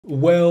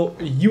Well,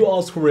 you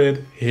asked for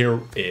it, here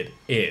it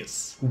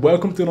is.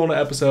 Welcome to another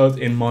episode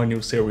in my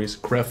new series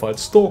Graphite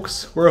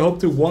Stocks, where I hope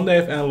to one day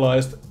have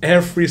analyzed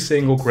every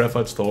single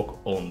graphite stock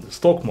on the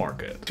stock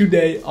market.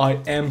 Today I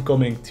am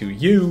coming to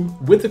you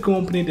with the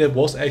company that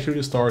was actually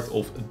the start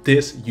of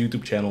this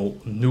YouTube channel,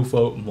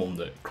 Nouveau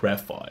Monde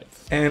Graphite.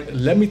 And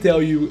let me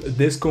tell you,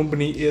 this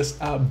company is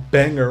a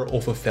banger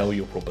of a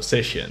value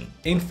proposition.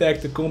 In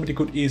fact, the company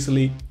could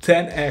easily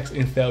 10x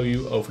in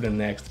value over the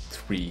next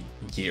 3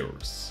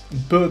 years.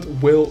 But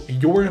will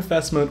your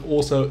investment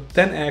also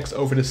 10x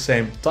over the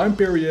same time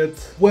period?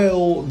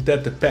 Well,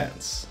 that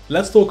depends.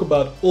 Let's talk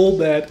about all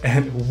that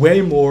and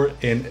way more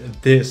in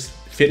this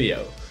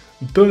video.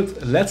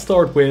 But let's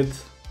start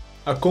with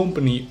a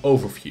company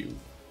overview.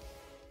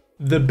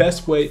 The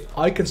best way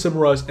I can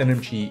summarize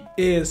NMG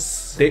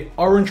is they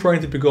aren't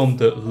trying to become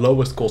the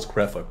lowest cost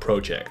graphite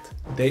project.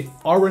 They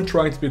aren't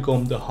trying to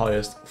become the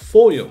highest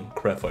volume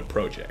graphite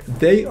project.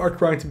 They are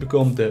trying to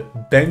become the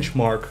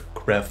benchmark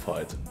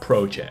graphite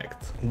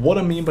project. What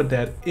I mean by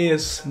that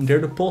is their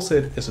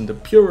deposit isn't the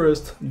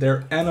purest,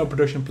 their anode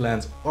production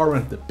plants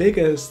aren't the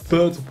biggest,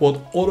 but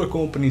what other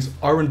companies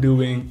aren't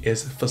doing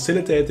is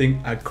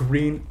facilitating a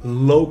green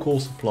local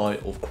supply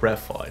of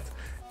graphite.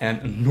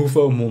 And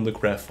Nouveau Monde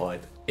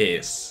Graphite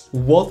is.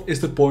 What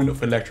is the point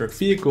of electric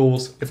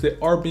vehicles if they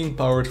are being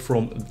powered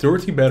from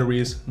dirty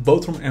batteries,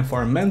 both from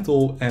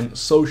environmental and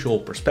social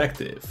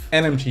perspective?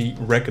 NMG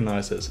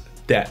recognizes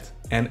that.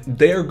 And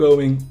they are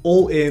going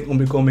all in on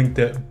becoming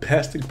the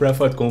best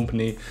graphite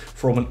company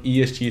from an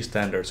ESG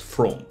standards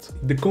front.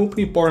 The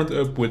company partnered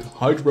up with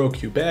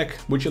Hydro-Quebec,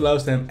 which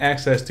allows them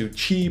access to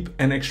cheap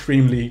and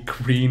extremely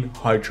green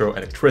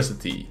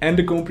hydroelectricity. And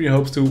the company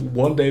hopes to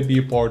one day be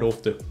a part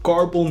of the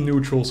carbon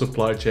neutral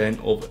supply chain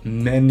of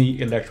many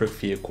electric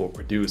vehicle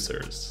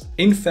producers.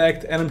 In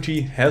fact,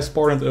 NMG has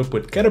partnered up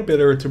with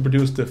Caterpillar to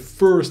produce the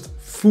first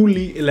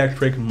fully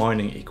electric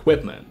mining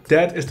equipment.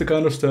 That is the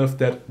kind of stuff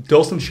that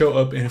doesn't show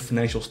up in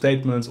financial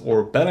statements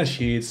or balance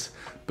sheets,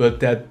 but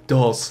that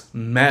does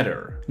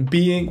matter.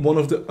 Being one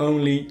of the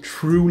only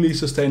truly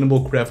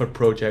sustainable graphite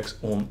projects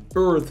on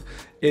Earth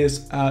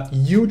is a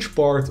huge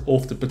part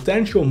of the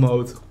potential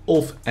mode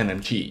of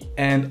NMG.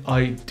 And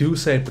I do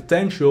say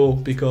potential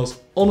because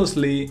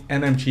honestly,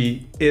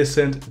 NMG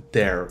isn't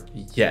there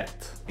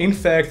yet. In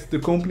fact, the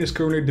company is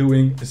currently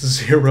doing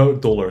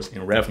 $0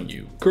 in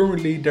revenue.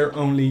 Currently, they're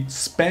only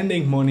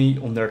spending money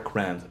on their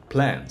grand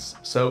plans.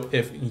 So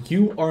if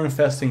you are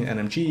investing in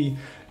NMG,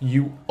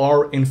 you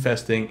are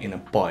investing in a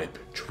pipe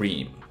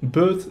dream.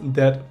 But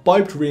that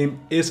pipe dream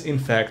is in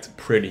fact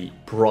pretty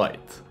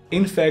bright.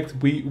 In fact,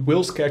 we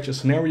will sketch a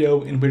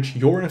scenario in which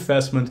your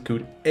investment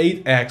could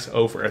 8x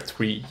over a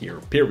 3-year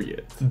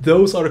period.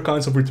 Those are the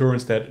kinds of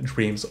returns that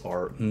dreams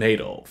are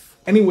made of.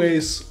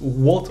 Anyways,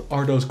 what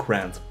are those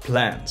grand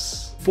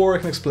plans? Before I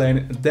can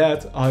explain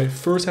that, I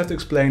first have to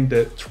explain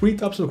the 3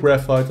 types of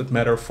graphite that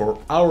matter for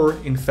our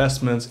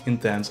investment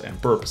intents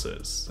and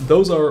purposes.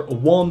 Those are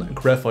 1.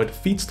 Graphite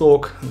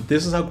feedstock.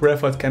 This is how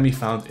graphite can be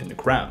found in the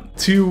ground.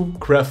 2.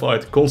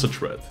 Graphite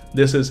concentrate.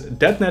 This is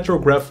that natural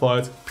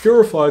graphite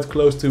purified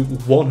close to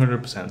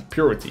 100%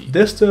 purity.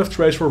 This stuff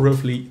trades for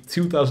roughly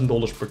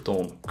 $2,000 per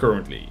ton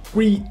currently.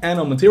 3.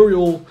 Anode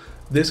material.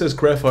 This is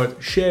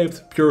graphite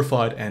shaped,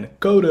 purified and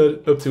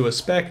coated up to a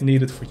spec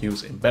needed for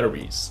use in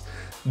batteries.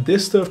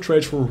 This stuff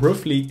trades for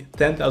roughly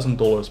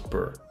 $10,000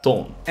 per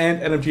ton. And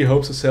NMG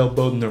hopes to sell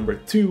both number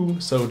 2,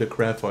 so the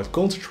graphite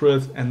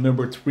concentrate, and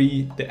number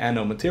 3, the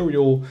anode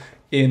material,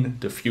 in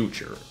the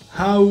future.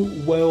 How?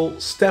 Well,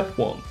 step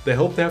 1. They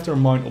hope to have their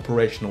mine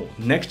operational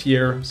next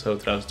year, so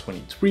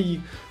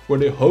 2023, where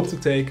they hope to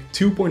take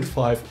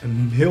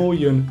 2.5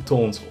 million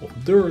tons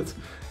of dirt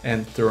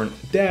and turn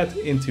that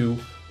into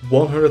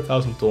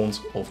 100,000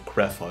 tons of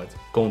graphite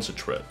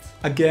concentrate.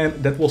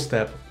 Again, that was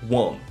step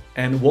 1.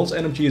 And once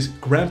NMG's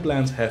grand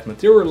plans have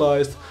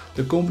materialized,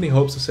 the company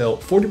hopes to sell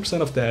 40%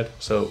 of that,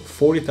 so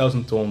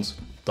 40,000 tons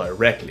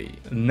directly.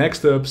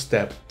 Next up,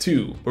 step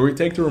 2, where we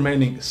take the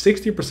remaining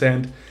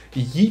 60%,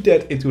 yeet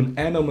that into an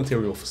anode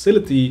material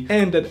facility,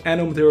 and that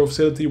anode material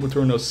facility will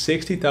turn those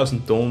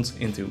 60,000 tons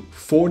into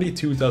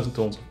 42,000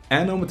 tons of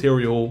anode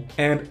material,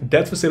 and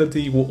that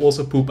facility will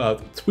also poop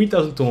out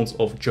 3,000 tons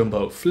of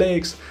jumbo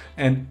flakes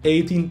and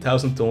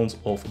 18,000 tons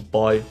of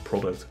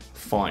byproduct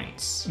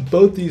fines.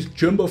 Both these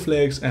jumbo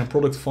flakes and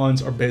product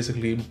fines are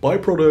basically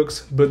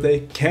byproducts, but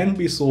they can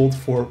be sold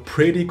for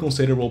pretty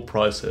considerable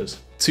prices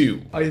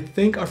too. I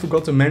think I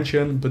forgot to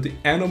mention, but the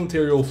anode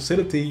material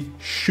facility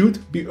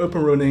should be up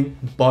and running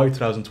by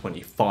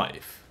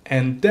 2025.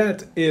 And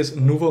that is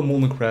Nouveau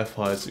Monde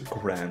Graphite's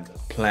grand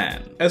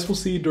plan. As we'll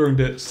see during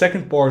the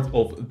second part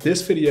of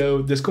this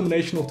video, this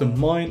combination of the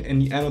mine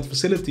and the anode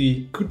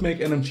facility could make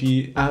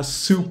NMG a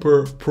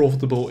super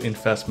profitable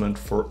investment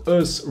for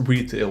us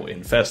retail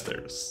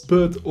investors.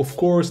 But of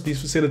course, these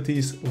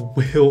facilities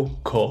will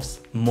cost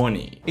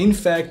money. In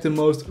fact, the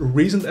most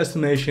recent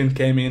estimation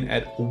came in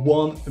at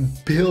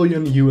 $1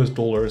 billion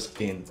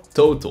in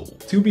total.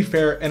 To be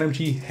fair,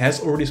 NMG has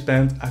already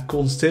spent a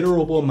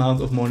considerable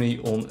amount of money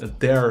on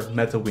their their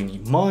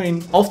Metawini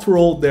mine. After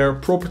all, their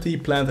property,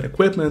 plant and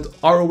equipment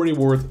are already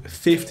worth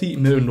 $50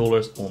 million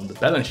on the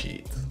balance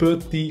sheet.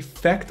 But the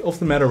fact of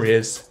the matter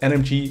is,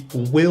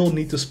 NMG will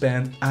need to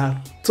spend a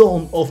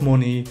ton of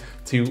money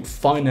to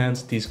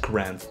finance these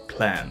grand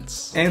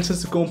plans. And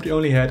since the company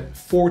only had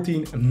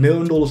 $14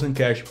 million in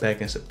cash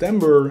back in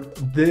September,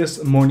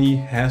 this money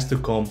has to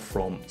come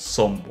from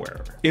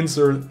somewhere.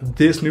 Insert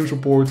this news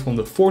report from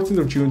the 14th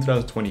of June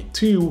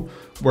 2022,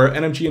 where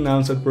NMG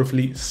announced that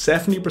roughly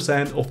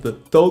 70% of the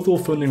total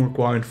funding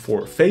required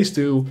for phase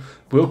 2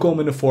 will come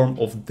in the form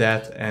of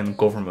debt and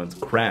government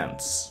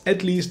grants.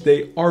 At least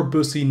they are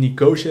busy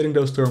negotiating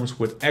those terms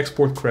with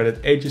export credit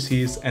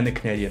agencies and the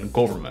Canadian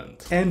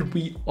government. And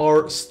we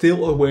are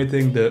still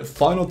awaiting the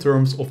final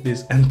terms of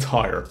this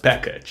entire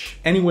package.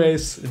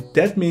 Anyways,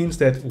 that means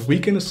that we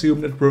can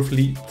assume that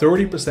roughly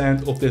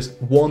 30% of this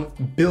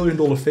 $1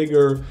 billion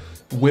figure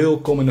will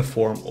come in the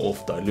form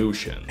of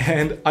dilution.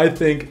 And I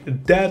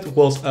think that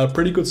was a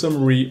pretty good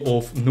summary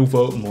of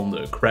Nouveau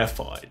Monde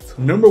Graphite.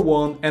 Number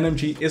 1,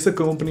 NMG is a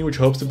company which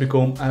hopes to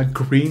become a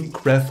green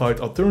graphite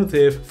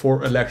alternative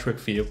for electric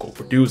vehicle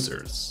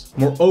producers.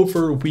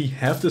 Moreover, we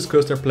have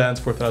discussed their plans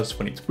for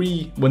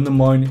 2023, when the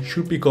mine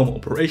should become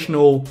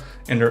operational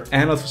and their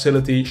anode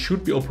facility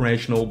should be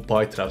operational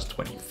by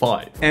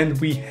 2025.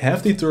 And we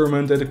have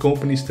determined that the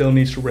company still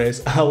needs to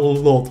raise a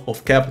lot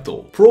of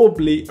capital,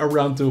 probably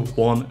around the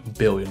 $1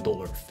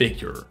 billion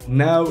figure.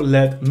 Now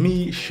let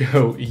me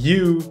show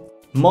you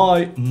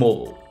my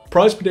model,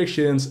 price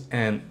predictions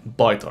and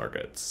buy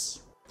targets.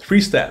 3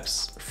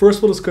 steps.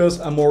 First, we'll discuss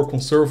a more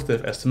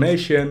conservative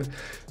estimation.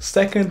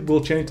 Second,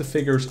 we'll change the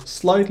figures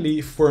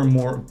slightly for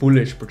more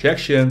bullish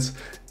projections.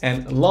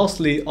 And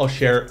lastly, I'll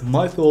share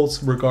my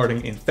thoughts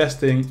regarding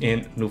investing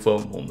in Nouveau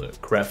Monde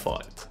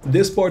Graphite.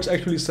 This part's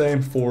actually the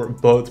same for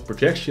both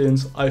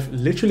projections. I've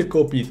literally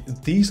copied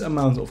these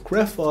amounts of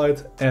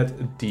graphite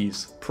at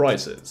these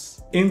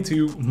prices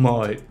into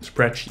my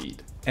spreadsheet.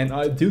 And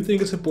I do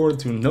think it's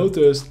important to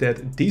notice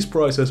that these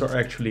prices are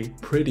actually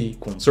pretty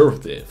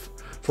conservative.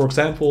 For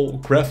example,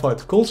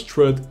 graphite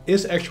concentrate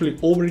is actually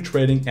already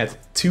trading at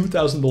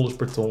 $2,000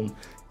 per ton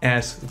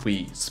as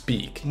we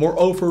speak.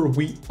 Moreover,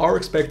 we are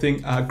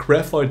expecting a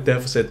graphite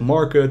deficit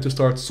market to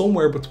start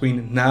somewhere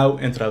between now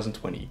and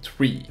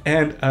 2023.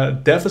 And a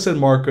deficit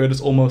market is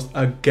almost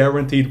a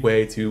guaranteed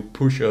way to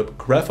push up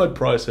graphite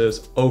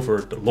prices over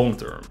the long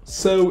term.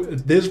 So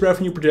this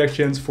revenue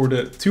projections for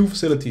the 2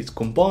 facilities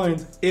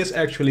combined is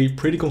actually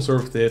pretty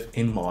conservative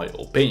in my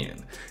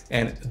opinion.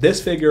 And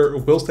this figure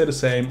will stay the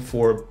same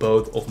for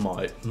both of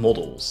my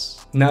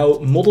models. Now,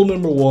 model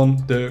number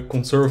 1, the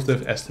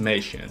conservative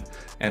estimation.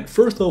 And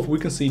first off, we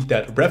can see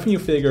that revenue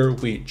figure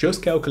we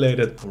just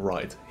calculated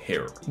right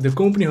here. The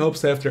company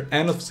hopes to have their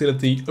anode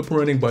facility up and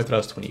running by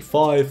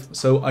 2025,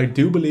 so I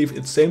do believe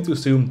it's safe to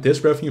assume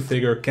this revenue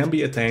figure can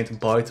be attained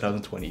by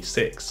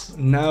 2026.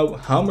 Now,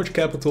 how much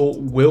capital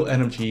will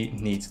NMG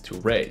need to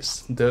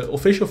raise? The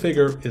official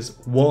figure is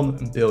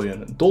 $1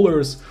 billion,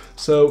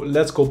 so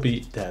let's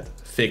copy that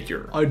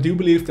figure. I do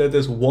believe that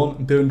this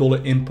 $1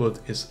 billion input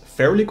is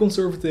fairly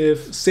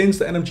conservative, since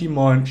the NMG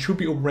mine should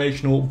be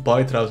operational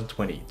by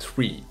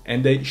 2023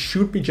 and they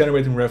should be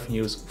generating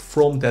revenues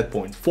from that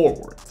point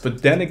forward.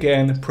 But then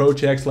again,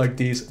 projects like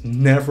these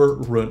never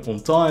run on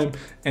time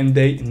and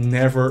they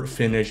never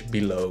finish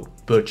below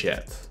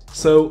budget.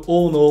 So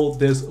all in all,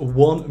 this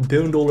 $1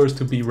 billion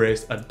to be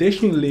raised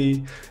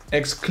additionally,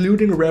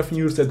 excluding the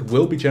revenues that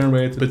will be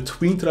generated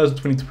between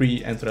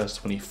 2023 and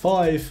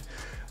 2025,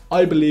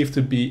 I believe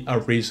to be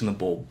a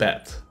reasonable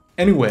bet.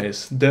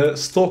 Anyways, the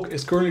stock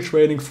is currently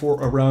trading for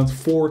around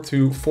 $4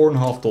 to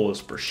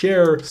 $4.50 per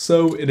share,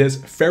 so it is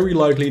very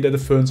likely that the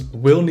funds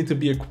will need to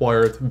be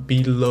acquired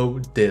below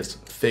this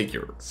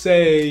figure,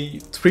 say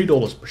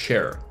 $3 per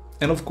share.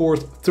 And of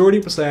course,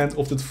 30%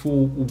 of the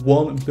full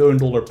 $1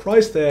 billion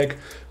price tag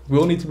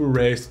will need to be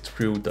raised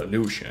through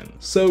dilution.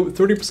 So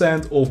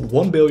 30% of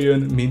 1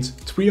 billion means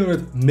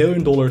 $300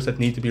 million that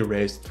need to be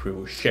raised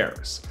through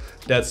shares.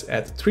 That's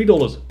at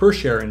 $3 per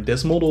share in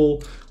this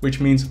model, which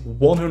means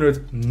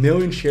 100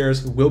 million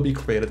shares will be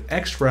created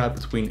extra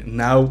between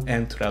now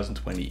and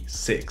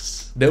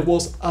 2026. There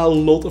was a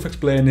lot of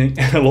explaining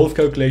and a lot of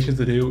calculations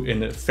to do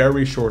in a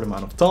very short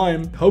amount of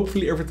time.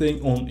 Hopefully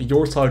everything on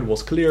your side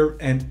was clear,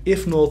 and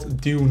if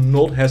not, do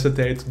not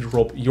hesitate to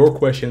drop your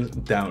questions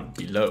down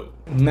below.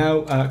 Now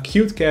a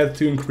cute cat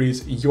to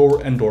increase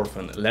your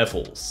endorphin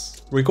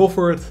levels.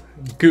 Recovered?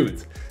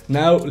 Good.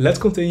 Now let's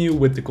continue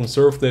with the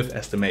conservative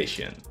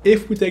estimation.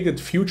 If we take that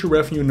future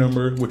revenue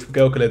number, which we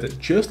calculated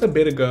just a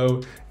bit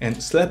ago,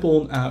 and slap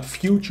on a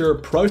future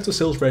price to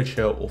sales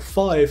ratio of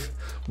 5,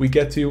 we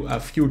get to a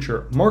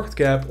future market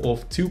cap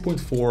of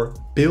 $2.4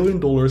 billion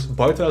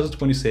by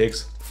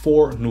 2026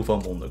 for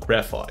Nouveau Monde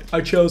Graphite.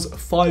 I chose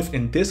 5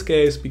 in this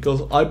case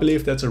because I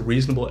believe that's a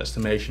reasonable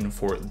estimation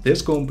for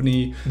this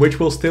company, which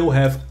will still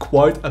have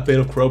quite a bit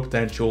of growth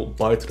potential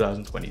by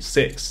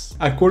 2026.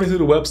 According to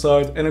the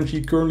website,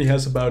 NMG currently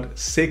has about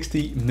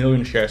 60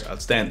 million shares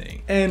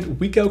outstanding, and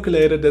we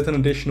calculated that an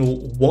additional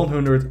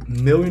 100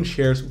 million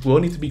shares will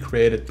need to be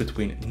created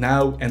between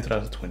now and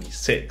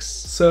 2026.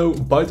 So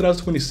by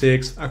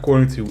 2026,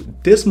 according to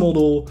this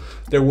model,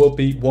 there will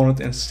be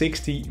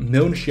 160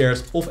 million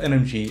shares of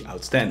NMG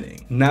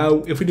outstanding.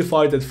 Now, if we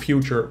divide that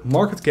future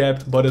market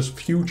cap by those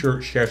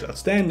future shares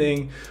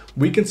outstanding,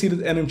 we can see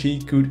that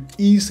NMG could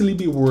easily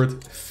be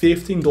worth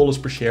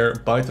 $15 per share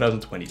by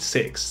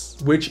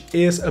 2026, which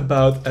is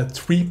about a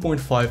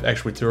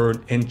 3.5x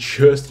return in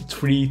just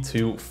 3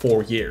 to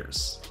 4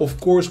 years. Of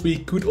course, we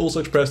could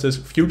also express this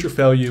future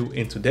value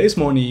in today's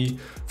money,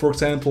 for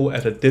example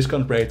at a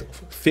discount rate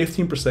of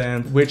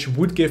 15%, which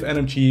would give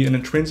NMG an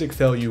intrinsic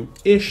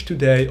value-ish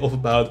today of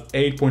about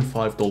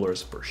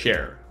 $8.5 per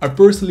share. I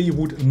personally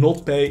would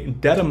not pay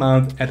that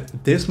amount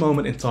at this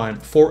moment in time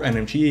for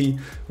NMG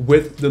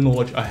with the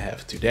knowledge I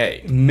have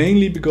today,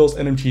 mainly because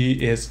NMG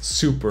is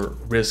super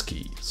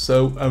risky,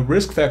 so a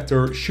risk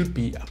factor should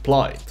be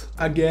applied.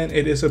 Again,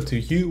 it is up to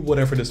you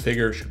whatever this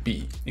figure should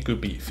be. It could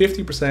be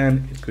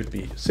 50%, it could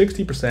be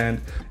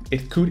 60%,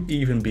 it could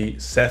even be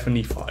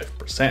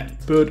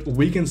 75%. But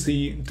we can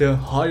see the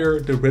higher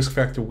the risk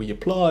factor we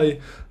apply,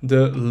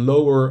 the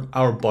lower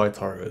our buy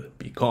target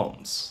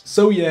becomes.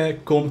 So yeah,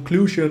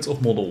 conclusions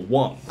of Model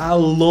 1. A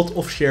lot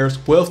of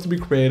shares will have to be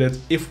created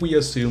if we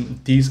assume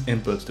these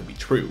inputs to be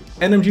true.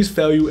 NMG's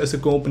value as a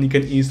company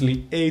can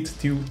easily 8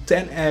 to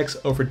 10x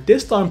over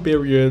this time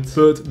period,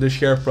 but the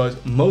share price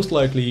most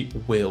likely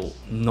will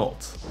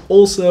not.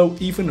 Also,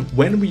 even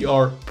when we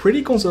are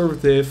pretty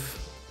conservative,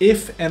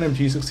 if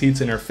NMG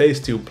succeeds in their phase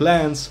 2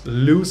 plans,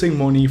 losing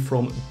money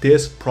from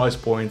this price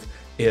point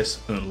is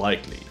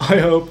unlikely. I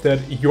hope that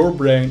your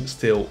brain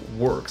still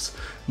works.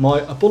 My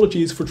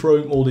apologies for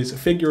throwing all these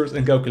figures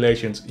and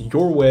calculations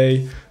your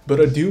way, but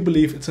I do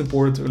believe it's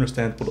important to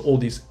understand what all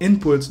these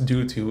inputs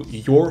do to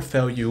your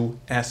value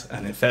as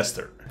an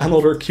investor.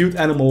 Another cute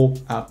animal,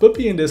 a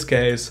puppy in this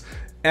case,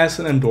 as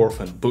an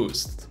endorphin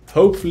boost.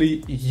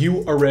 Hopefully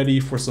you are ready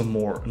for some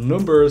more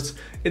numbers.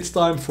 It's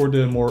time for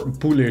the more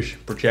bullish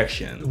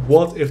projection.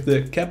 What if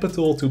the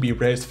capital to be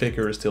raised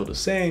figure is still the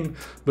same,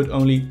 but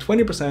only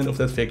 20% of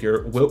that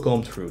figure will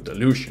come through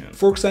dilution?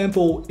 For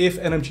example,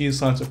 if NMG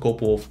signs a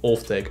couple of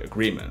offtake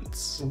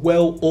agreements.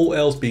 Well, all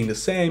else being the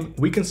same,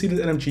 we can see that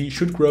NMG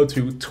should grow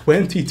to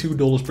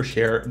 $22 per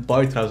share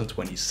by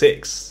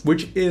 2026,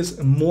 which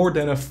is more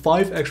than a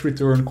 5x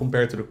return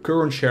compared to the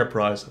current share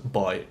price,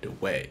 by the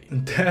way.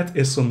 That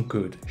is some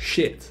good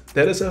shit.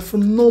 That is a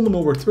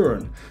phenomenal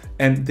return,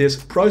 and this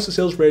price to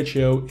sales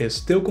ratio is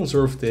still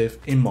conservative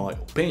in my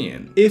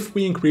opinion. If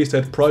we increase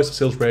that price to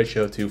sales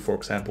ratio to, for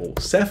example,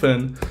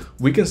 7,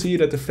 we can see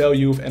that the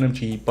value of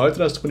NMG by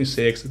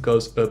 2026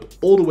 goes up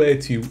all the way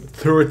to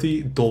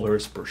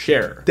 $30 per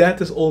share.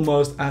 That is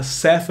almost a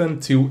 7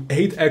 to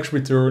 8x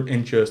return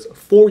in just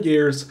 4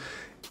 years,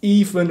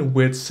 even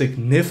with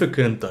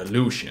significant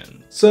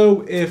dilution.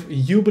 So if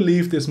you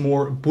believe this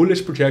more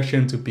bullish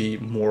projection to be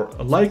more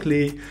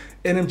likely,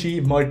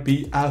 NMG might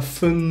be a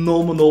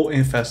phenomenal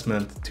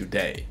investment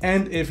today.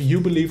 And if you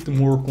believe the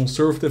more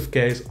conservative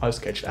case I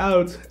sketched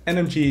out,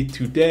 NMG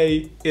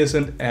today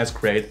isn't as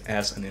great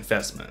as an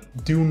investment.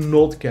 Do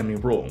not get me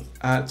wrong,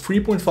 a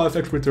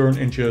 3.5x return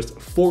in just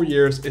 4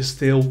 years is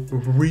still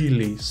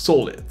really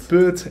solid,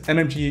 but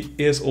NMG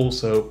is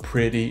also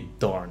pretty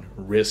darn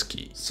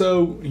risky.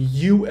 So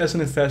you as an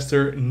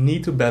investor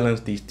need to balance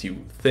these two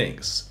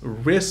things,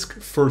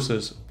 risk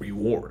versus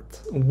reward.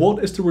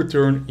 What is the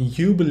return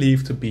you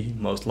believe to be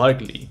most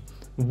likely?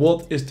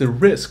 What is the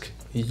risk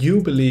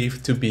you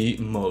believe to be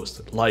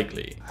most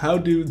likely? How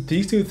do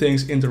these two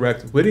things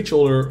interact with each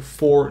other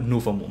for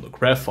Nouveau Monde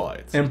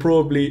Graphite? And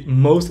probably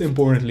most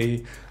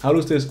importantly, how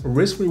does this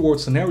risk reward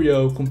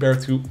scenario compare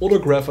to other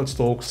graphite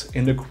stocks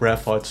in the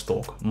graphite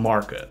stock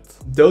market?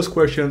 Those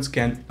questions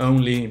can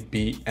only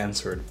be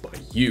answered by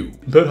you.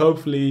 But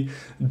hopefully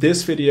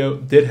this video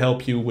did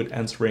help you with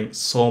answering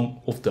some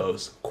of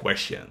those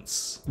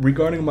questions.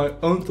 Regarding my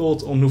own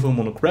thoughts on Nouveau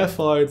Monde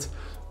Graphite,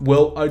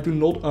 well, I do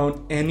not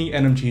own any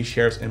NMG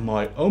shares in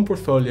my own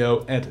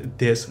portfolio at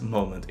this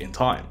moment in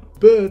time.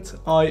 But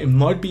I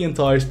might be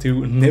enticed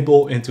to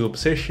nibble into a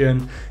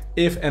position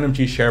if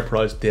NMG share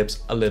price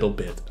dips a little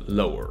bit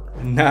lower.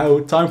 Now,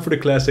 time for the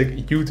classic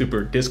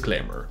YouTuber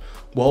disclaimer.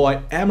 While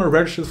I am a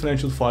registered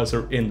financial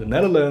advisor in the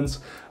Netherlands,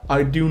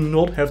 I do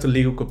not have the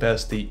legal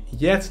capacity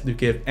yet to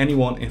give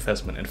anyone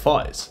investment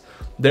advice.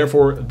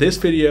 Therefore, this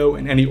video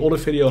and any other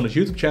video on this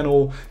YouTube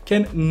channel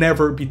can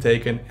never be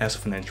taken as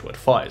financial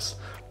advice.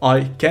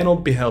 I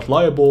cannot be held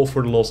liable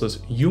for the losses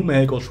you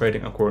make while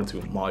trading according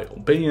to my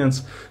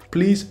opinions.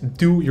 Please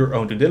do your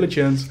own due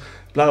diligence.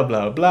 Blah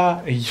blah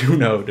blah, you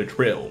know the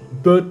drill.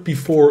 But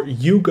before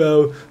you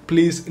go,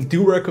 please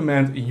do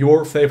recommend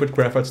your favorite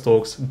graphite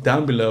stocks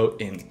down below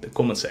in the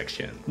comment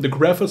section. The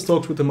graphite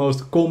stocks with the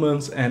most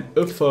comments and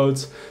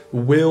upvotes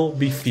will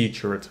be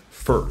featured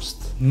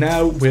first.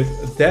 Now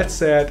with that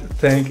said,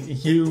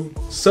 thank you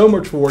so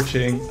much for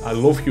watching. I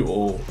love you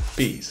all.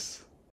 Peace.